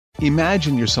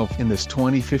Imagine yourself in this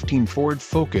 2015 Ford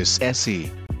Focus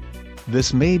SE.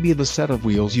 This may be the set of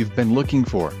wheels you've been looking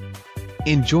for.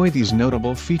 Enjoy these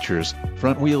notable features: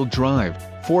 front-wheel drive,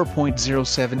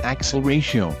 4.07 axle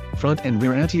ratio, front and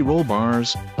rear anti-roll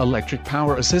bars, electric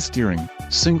power assist steering,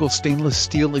 single stainless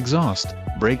steel exhaust,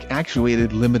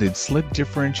 brake-actuated limited slip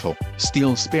differential,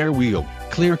 steel spare wheel,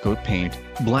 clear coat paint,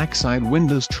 black side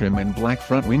windows trim and black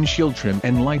front windshield trim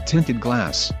and light tinted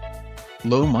glass.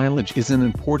 Low mileage is an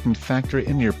important factor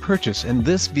in your purchase, and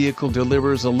this vehicle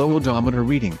delivers a low odometer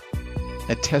reading.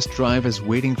 A test drive is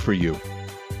waiting for you.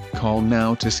 Call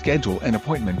now to schedule an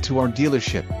appointment to our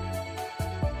dealership.